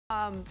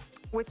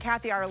with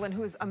Kathy Ireland,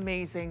 who is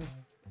amazing.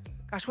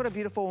 Gosh, what a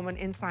beautiful woman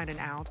inside and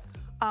out.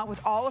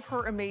 With all of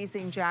her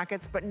amazing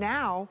jackets, but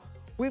now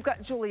we've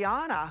got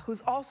Giuliana,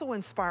 who's also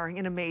inspiring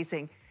and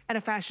amazing and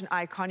a fashion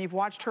icon. You've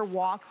watched her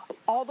walk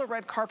all the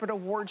red carpet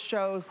award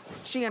shows.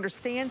 She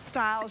understands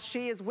style.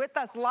 She is with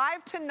us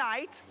live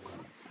tonight.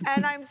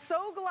 And I'm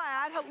so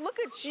glad. Look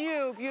at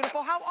you,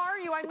 beautiful. How are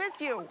you? I miss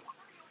you.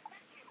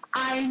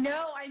 I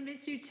know, I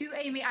miss you too,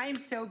 Amy. I am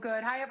so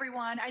good. Hi,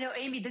 everyone. I know,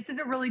 Amy, this is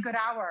a really good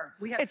hour.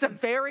 We have It's a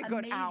very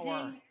good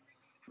hour.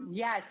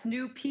 Yes,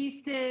 new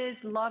pieces.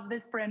 Love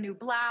this brand new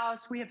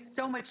blouse. We have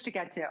so much to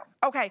get to.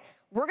 Okay,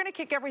 we're gonna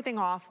kick everything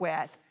off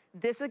with,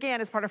 this again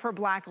is part of her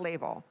black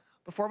label.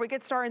 Before we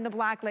get started in the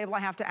black label, I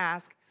have to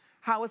ask,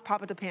 how is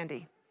Papa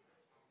DePandy?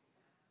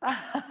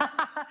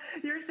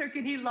 You're so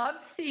good. He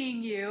loved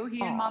seeing you.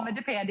 He and Mama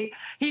DePandy.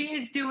 He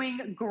is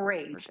doing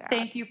great.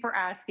 Thank you for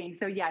asking.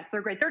 So yes,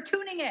 they're great. They're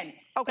tuning in.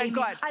 Okay, Amy,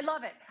 good. I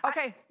love it.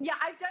 Okay.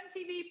 I've done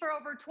TV for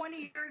over 20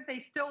 years. They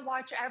still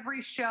watch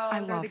every show.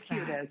 They're the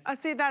cutest.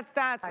 See,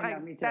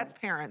 that's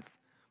parents,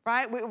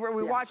 right?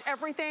 We watch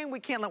everything. We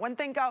can't let one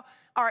thing go.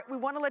 All right, we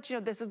want to let you know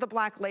this is the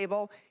black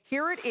label.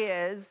 Here it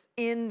is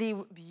in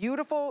the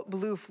beautiful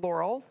blue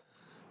floral.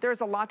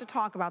 There's a lot to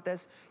talk about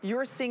this.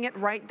 You're seeing it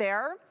right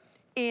there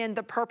in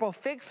the purple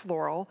fig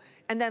floral.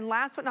 And then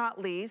last but not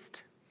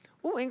least,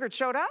 Ingrid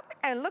showed up,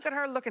 and look at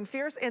her looking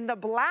fierce in the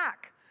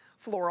black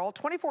floral,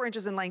 24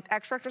 inches in length,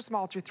 extra, extra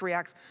small through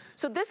 3X.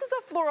 So this is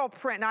a floral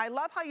print. Now I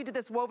love how you did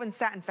this woven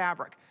satin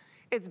fabric.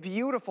 It's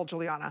beautiful,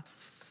 Giuliana.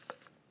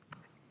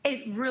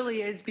 It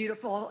really is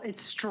beautiful.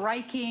 It's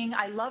striking.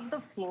 I love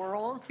the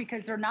florals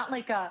because they're not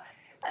like a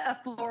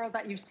floral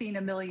that you've seen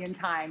a million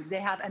times. They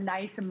have a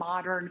nice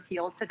modern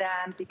feel to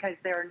them because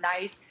they're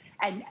nice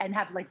and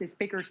have like this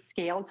bigger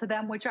scale to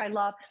them, which I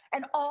love.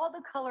 And all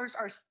the colors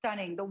are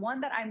stunning. The one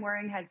that I'm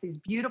wearing has these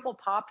beautiful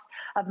pops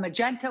of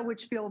magenta,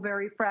 which feel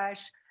very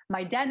fresh.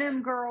 My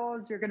denim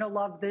girls, you're gonna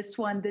love this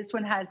one. This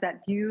one has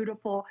that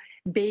beautiful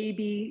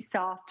baby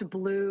soft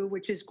blue,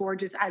 which is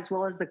gorgeous, as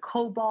well as the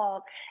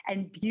cobalt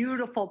and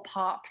beautiful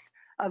pops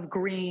of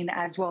green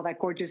as well, that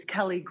gorgeous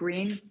Kelly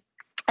green.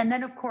 And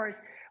then of course,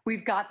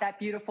 we've got that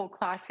beautiful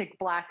classic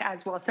black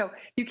as well. So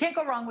you can't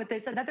go wrong with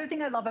this. Another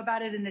thing I love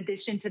about it, in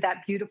addition to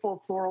that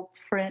beautiful floral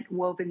print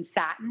woven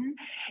satin,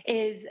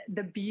 is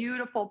the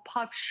beautiful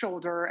puff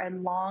shoulder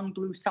and long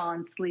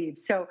blouson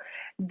sleeves. So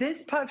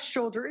this puff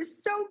shoulder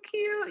is so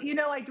cute. You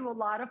know, I do a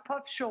lot of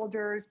puff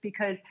shoulders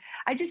because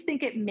I just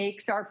think it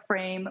makes our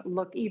frame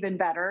look even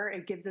better.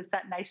 It gives us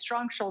that nice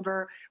strong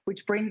shoulder,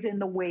 which brings in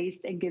the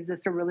waist and gives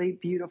us a really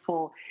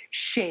beautiful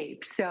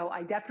shape. So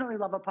I definitely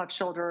love a puff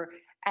shoulder.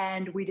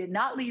 And we did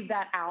not leave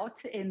that out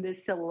in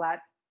this silhouette.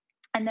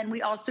 And then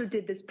we also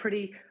did this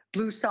pretty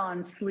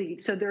blouson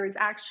sleeve. So there is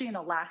actually an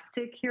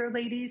elastic here,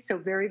 ladies. So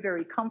very,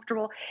 very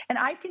comfortable. And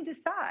I can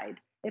decide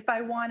if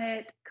I want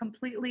it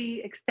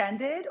completely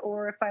extended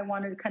or if I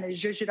want to kind of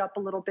zhuzh it up a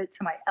little bit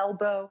to my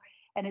elbow.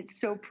 And it's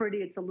so pretty.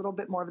 It's a little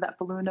bit more of that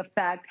balloon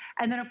effect.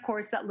 And then, of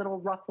course, that little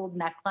ruffled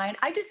neckline.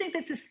 I just think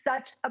this is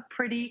such a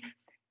pretty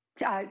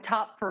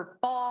top for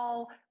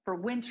fall, for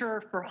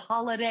winter, for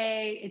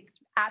holiday. It's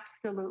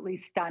absolutely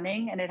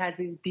stunning. And it has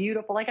these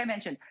beautiful, like I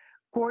mentioned,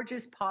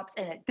 gorgeous pops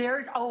in it.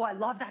 I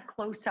love that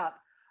close-up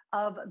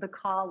of the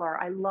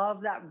collar. I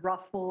love that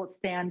ruffle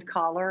stand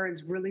collar.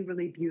 Is really,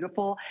 really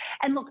beautiful.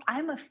 And look,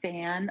 I'm a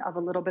fan of a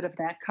little bit of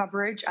neck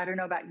coverage. I don't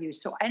know about you.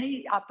 So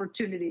any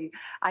opportunity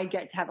I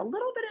get to have a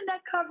little bit of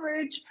neck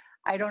coverage,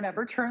 I don't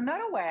ever turn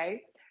that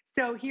away.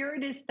 So here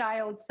it is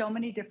styled so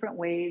many different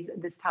ways.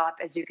 This top,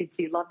 as you can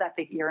see, love that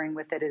big earring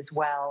with it as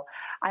well.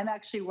 I'm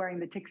actually wearing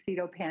the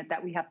tuxedo pant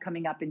that we have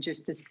coming up in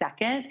just a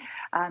second.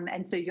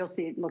 And so you'll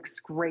see it looks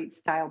great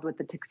styled with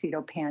the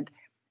tuxedo pant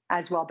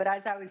as well. But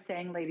as I was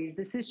saying, ladies,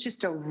 this is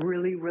just a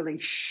really, really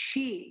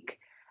chic,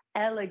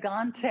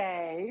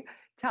 elegante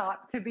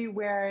top to be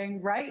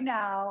wearing right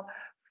now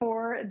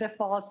for the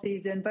fall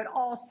season, but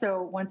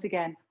also, once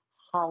again,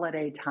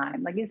 holiday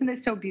time. Like, isn't it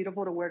so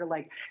beautiful to wear to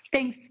like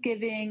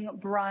Thanksgiving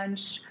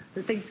brunch,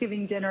 the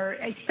Thanksgiving dinner?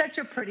 It's such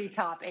a pretty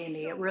top,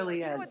 Amy. It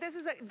really is. You know what,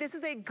 this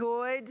is a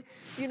good,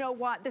 you know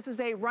what, this is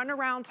a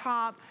runaround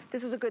top.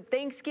 This is a good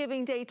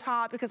Thanksgiving Day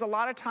top, because a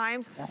lot of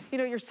times, you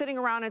know, you're sitting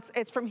around,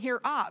 it's from here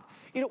up.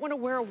 You don't want to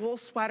wear a wool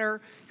sweater.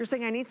 You're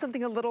saying, I need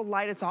something a little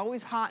light. It's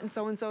always hot in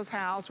so-and-so's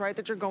house, right,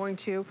 that you're going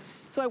to.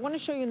 So I want to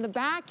show you in the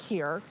back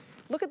here,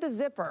 look at the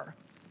zipper.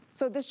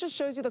 So this just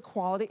shows you the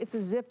quality. It's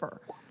a zipper.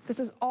 This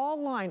is all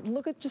lined.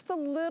 Look at just a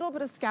little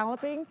bit of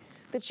scalloping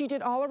that she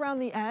did all around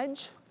the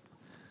edge.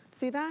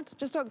 See that?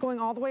 Just going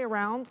all the way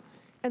around,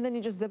 and then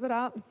you just zip it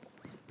up.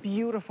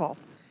 Beautiful.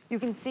 You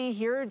can see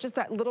here just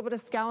that little bit of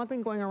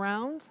scalloping going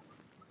around.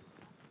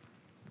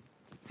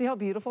 See how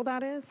beautiful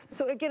that is?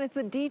 So again, it's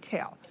the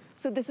detail.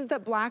 So this is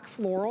that black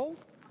floral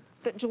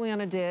that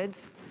Giuliana did.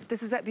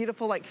 This is that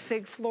beautiful like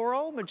fig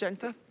floral,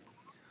 magenta.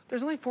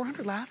 There's only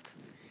 400 left.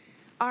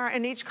 All right,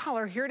 and each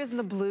color, here it is in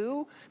the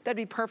blue. That'd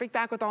be perfect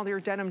back with all your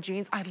denim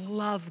jeans. I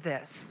love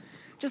this.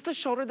 Just the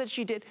shoulder that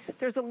she did.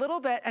 There's a little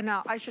bit, and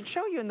now I should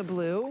show you in the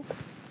blue.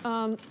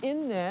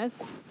 In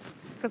this,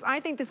 because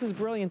I think this is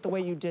brilliant the way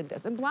you did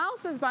this. And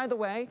blouses, by the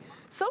way,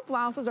 silk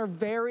blouses are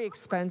very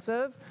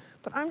expensive,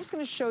 but I'm just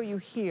gonna show you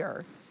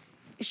here.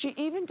 She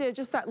even did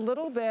just that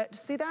little bit,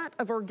 see that,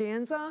 of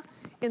organza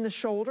in the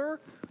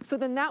shoulder? So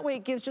then that way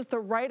it gives just the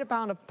right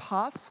amount of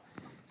puff.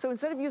 So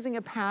instead of using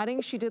a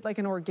padding, she did like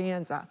an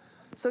organza.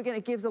 So again,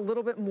 it gives a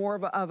little bit more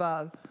of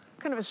a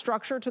kind of a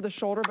structure to the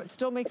shoulder, but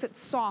still makes it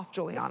soft,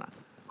 Giuliana.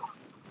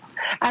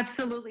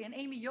 Absolutely. And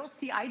Amy, you'll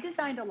see I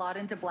designed a lot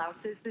into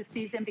blouses this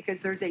season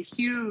because there's a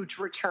huge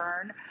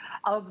return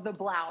of the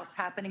blouse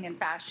happening in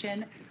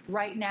fashion.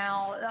 Right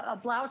now, a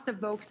blouse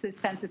evokes this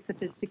sense of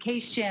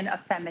sophistication, of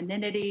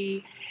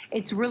femininity.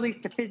 It's really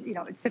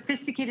it's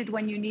sophisticated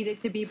when you need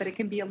it to be, but it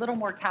can be a little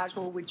more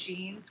casual with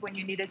jeans when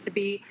you need it to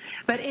be.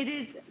 But it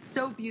is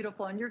so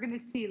beautiful. And you're going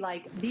to see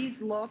like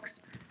these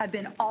looks have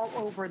been all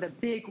over the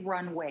big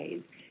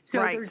runways.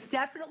 So there's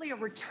definitely a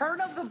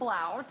return of the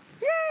blouse,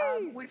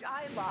 which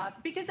I love,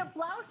 because a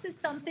blouse is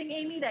something,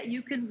 Amy, that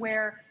you can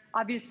wear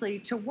obviously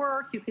to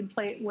work. You can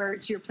wear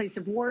it to your place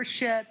of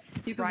worship.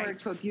 You can wear it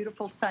to a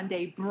beautiful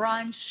Sunday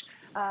brunch.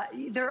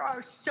 There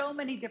are so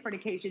many different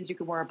occasions you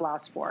can wear a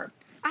blouse for.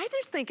 I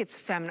just think it's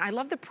feminine. I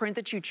love the print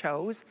that you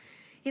chose.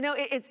 You know,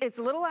 it's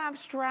a little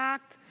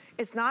abstract.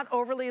 It's not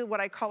overly what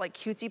I call like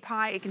cutesy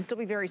pie. It can still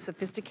be very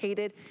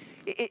sophisticated.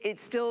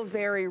 It's still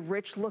very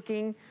rich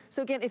looking.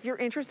 So again, if you're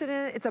interested in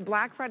it, it's a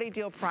Black Friday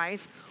deal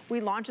price.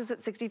 We launched this at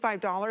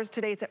 $65.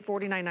 Today it's at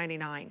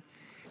 $49.99.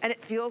 And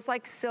it feels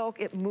like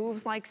silk, it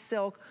moves like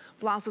silk.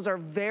 Blouses are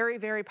very,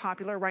 very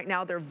popular right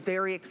now. They're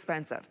very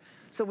expensive.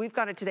 So we've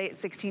got it today at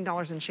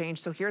 $16 and change.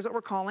 So here's what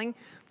we're calling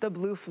the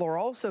blue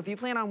floral. So if you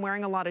plan on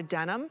wearing a lot of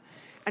denim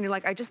and you're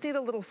like, I just need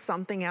a little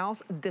something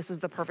else, this is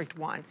the perfect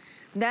one.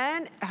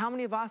 Then how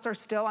many of us are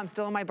still, I'm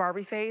still in my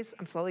Barbie phase.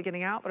 I'm slowly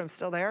getting out, but I'm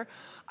still there.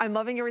 I'm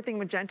loving everything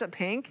magenta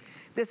pink.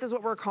 This is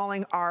what we're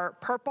calling our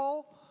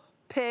purple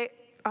pig.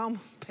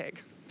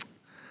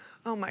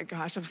 Oh my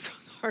gosh, I'm so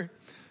sorry.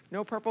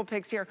 No purple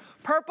pigs here.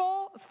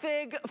 Purple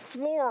fig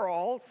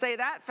floral, say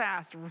that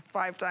fast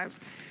 5 times.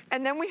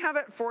 And then we have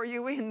it for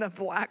you in the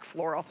black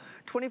floral,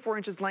 24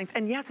 inches length.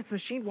 And yes, it's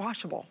machine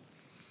washable.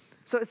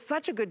 So it's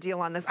such a good deal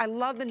on this. I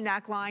love the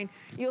neckline.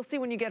 You'll see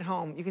when you get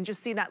home, you can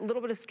just see that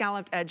little bit of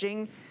scalloped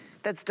edging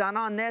that's done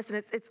on this.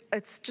 And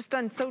it's just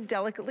done so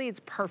delicately, it's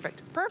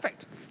perfect,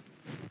 perfect.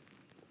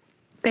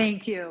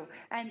 Thank you.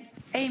 And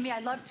Amy, I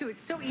love to,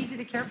 it's so easy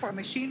to care for.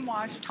 Machine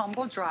wash,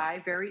 tumble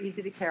dry, very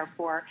easy to care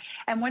for.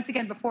 And once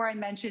again, before I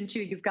mentioned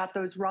too, you've got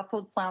those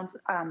ruffled flounce,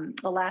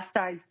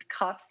 elasticized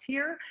cuffs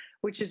here,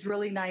 which is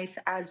really nice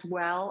as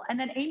well. And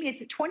then Amy,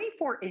 it's at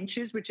 24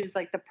 inches, which is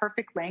like the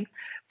perfect length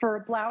for a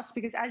blouse,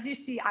 because as you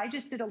see, I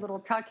just did a little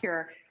tuck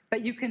here,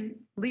 but you can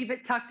leave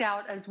it tucked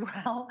out as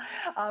well,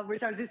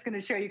 which I was just going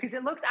to show you because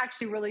it looks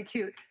actually really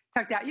cute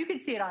tucked out. You can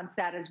see it on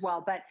set as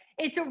well, but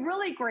it's a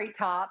really great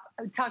top,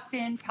 tucked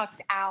in,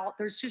 tucked out.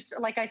 There's just,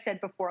 like I said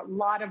before, a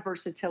lot of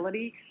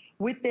versatility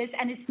with this,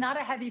 and it's not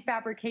a heavy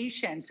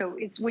fabrication. So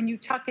it's when you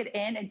tuck it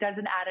in, it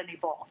doesn't add any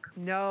bulk.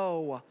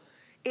 No,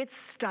 it's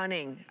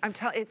stunning. I'm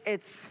telling you,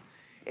 it's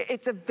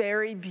a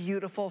very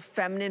beautiful,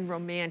 feminine,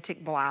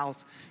 romantic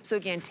blouse. So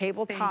again,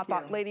 tabletop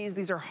up, ladies,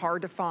 these are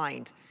hard to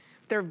find.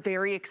 They're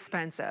very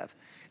expensive.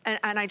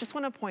 And I just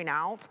want to point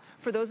out,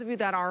 for those of you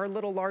that are a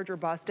little larger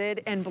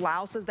busted and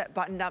blouses that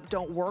buttoned up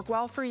don't work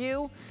well for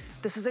you,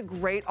 this is a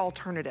great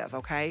alternative,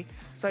 okay?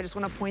 So I just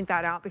want to point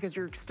that out because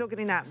you're still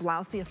getting that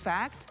blousey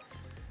effect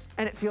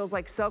and it feels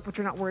like silk, but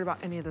you're not worried about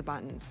any of the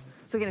buttons.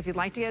 So again, if you'd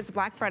like to get it, it's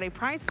Black Friday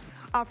price.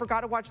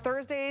 Forgot to watch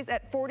Thursdays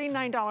at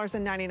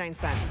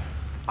 $49.99.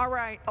 All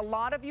right, a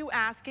lot of you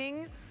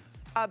asking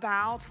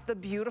about the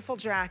beautiful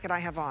jacket I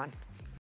have on.